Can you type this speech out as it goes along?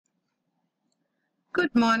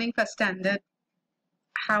Good morning, first standard.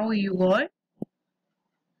 How are you all?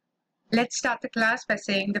 Let's start the class by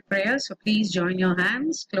saying the prayer. So please join your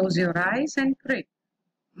hands, close your eyes and pray.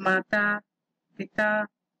 Mata, Pita,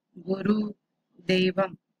 Guru,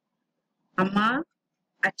 Devam. Amma,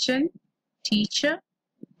 Achan, Teacher,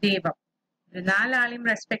 Devam. നാലാളെയും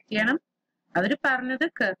respect ചെയ്യണം. അവർ പറഞ്ഞത്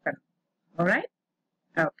കേൾക്കണം. Alright?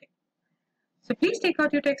 Okay. So please take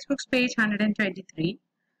out your textbooks, page 123.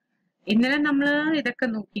 ഇന്നലെ നമ്മൾ ഇതൊക്കെ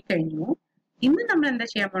നോക്കിക്കഴിഞ്ഞു. ഇന്ന് നമ്മൾ എന്താ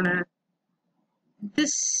ചെയ്യാൻ പോണ?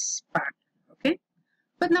 This part. Okay?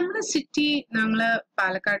 അപ്പൊ നമ്മുടെ സിറ്റി, നമ്മള്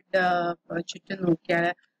പാലക്കാട് ചുറ്റും നോക്കിയാൽ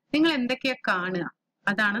നിങ്ങൾ എന്തൊക്കെയാ കാണുക?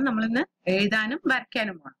 അതാണ് നമ്മൾ ഇന്ന് എഴുതാനും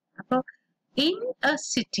വരയ്ക്കാനും പോണം. അപ്പൊ in A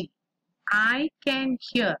city I can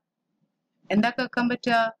hear. എന്താ കേൾക്കാൻ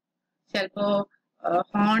പറ്റുക? ചിലപ്പോ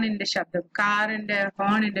ഹോണിന്റെ ശബ്ദം, കാറിന്റെ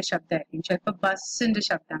ഹോണിന്റെ ശബ്ദമായിരിക്കും, ചിലപ്പോ ബസ്സിന്റെ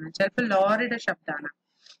ശബ്ദമാണ്, ചിലപ്പോ ലോറിയുടെ ശബ്ദമാണ്.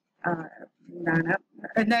 എന്താണ്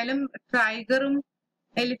എന്തായാലും ടൈഗറും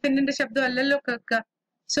എലിഫന്റിന്റെ ശബ്ദം അല്ലല്ലോ കേൾക്കുക.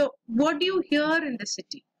 So what do you here in the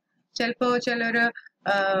city? ചിലപ്പോ ചിലര്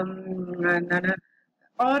എന്താണ്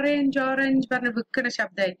ഓറഞ്ച് ഓറഞ്ച് പറഞ്ഞ് വിൽക്കുന്ന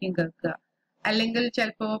ശബ്ദമായിരിക്കും കേൾക്കുക. അല്ലെങ്കിൽ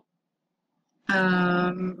ചിലപ്പോ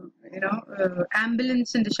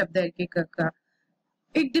ആംബുലൻസിന്റെ ശബ്ദമായിരിക്കും കേൾക്കുക.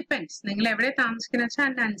 ഇറ്റ് ഡിപ്പെൻഡ്സ് നിങ്ങൾ എവിടെ താമസിക്കുന്ന വെച്ചാൽ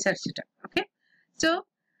അതിനനുസരിച്ചിട്ട്. Okay, so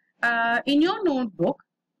in your notebook,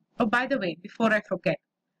 by the way before I forget,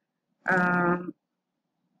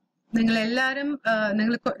 നിങ്ങളെല്ലാരും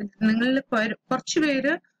നിങ്ങളിൽ കുറച്ചു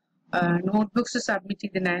പേര് നോട്ട്ബുക്സ് സബ്മിറ്റ്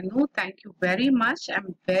ചെയ്തിട്ടുണ്ടായിരുന്നു. Thank you very much. I am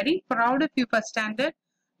very proud of you first standard.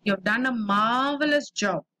 You have done A marvellous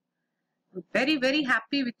job. Very very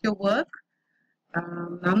happy with your work.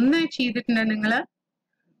 നന്നായി ചെയ്തിട്ടുണ്ട് നിങ്ങള്.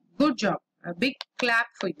 Good job. A big clap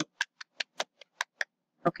for you.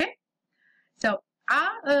 Okay, so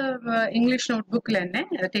our English notebook lenne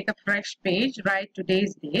take a fresh page, write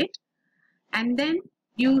today's date and then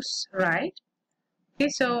use write. Okay,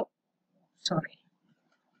 so sorry,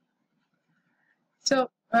 so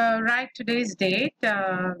write today's date,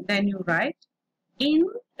 then you write in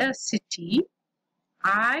a city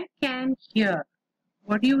I can hear.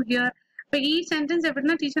 What do you hear? But each sentence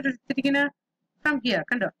evidna teacher irithirikina from here.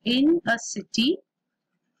 In a city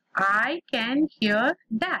I can hear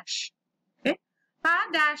dash. Okay, ആ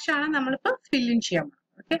dash ആണ് നമ്മളിപ്പോ fill in ചെയ്യാൻ.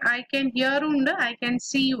 Okay, I can hear ഉണ്ട്, I can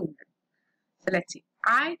see ഉണ്ട്. So let's see.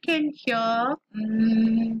 I can hear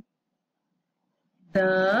the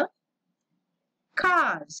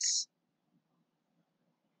cars.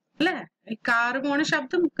 അല്ലേ? ഈ car പോണ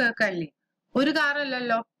ശബ്ദം കേൾക്കല്ലേ? ഒരു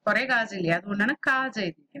കാറല്ലല്ലോ, കുറെ കാസ് ഇല്ലേ, അതുകൊണ്ടാണ് കാസ്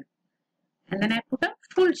എഴുതിയിരിക്കുന്നത്. And then I put a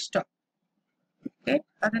full stop. Okay,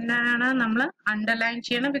 അതിനാണ് നമ്മൾ അണ്ടർലൈൻ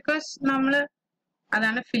ചെയ്യണം, ബിക്കോസ് നമ്മൾ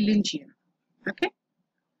അതാണ് ഫില്ലിൻ ചെയ്യണം. ഓക്കെ,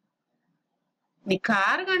 നീ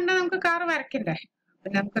കാറ് കണ്ട നമുക്ക് കാറ് വരയ്ക്കണ്ടേ?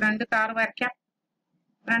 പിന്നെ നമുക്ക് 2 കാറ് വരയ്ക്കാം.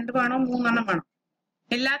 2 വേണോ 3 എണ്ണം വേണോ?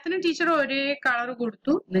 എല്ലാത്തിനും ടീച്ചർ ഒരേ കളർ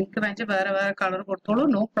കൊടുത്തു. നിങ്ങൾക്ക് വേണ്ട വേറെ വേറെ കളർ കൊടുത്തോളൂ,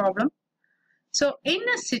 no problem. So in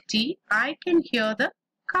A city I can hear the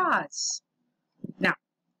cars.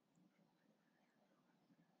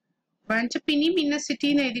 വേണ്ട പിന്നെയും ഇൻ എ സിറ്റി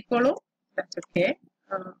എന്ന് എഴുതിക്കോളൂ. That's okay.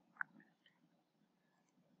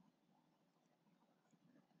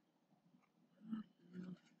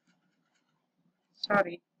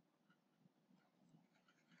 Sorry.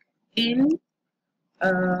 In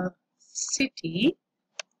a city,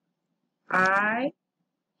 I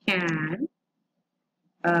can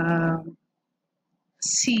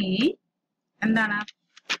see, and then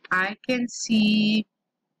I can see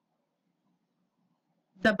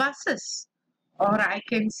the buses. Or I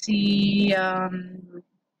can see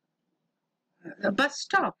the bus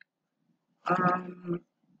stop.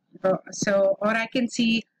 So, or I can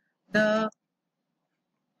see the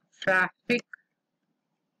traffic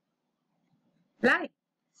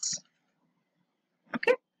lights.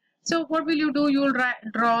 Okay. So, what will you do? You will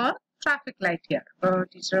draw a traffic light here.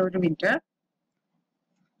 Teacher winter.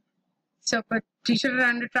 So, for teacher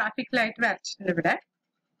and the traffic light,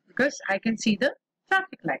 because I can see the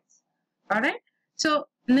traffic lights. Alright. So,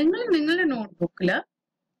 നിങ്ങളുടെ നോട്ട്ബുക്കിൽ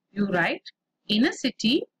you write in a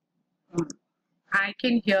city I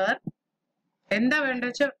can hear. എന്താ വേണ്ട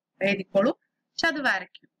വെച്ചാൽ എഴുതിക്കോളൂ. പക്ഷെ അത്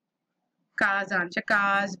വരയ്ക്കും. കാസ് ആണെച്ച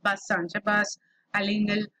കാസ്, bus ആണെച്ച bus,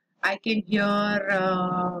 അല്ലെങ്കിൽ I can hear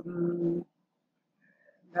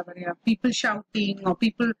എന്താ പറയാ, people shouting or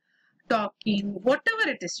people talking, whatever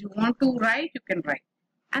it is you want to write, you can write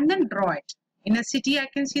and then draw it. In a city I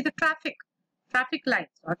can see the traffic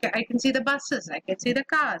lights. Okay, I can see the buses, I can see the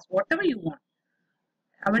cars, whatever you want.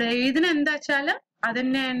 അവിടെ എഴുതുന്ന എന്താ വെച്ചാല്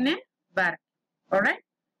അതിനെ തന്നെ വരയ്ക്കും. Alright,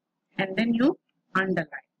 and then you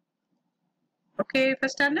underline. Okay,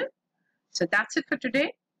 first standard. So that's it for today.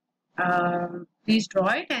 Please draw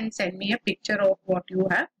it and send me a picture of what you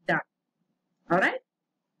have done. Alright?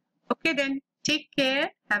 Okay then. Take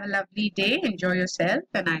care. Have a lovely day. Enjoy yourself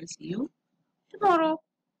and I'll see you tomorrow.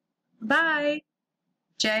 Bye.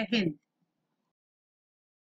 Jai Hind.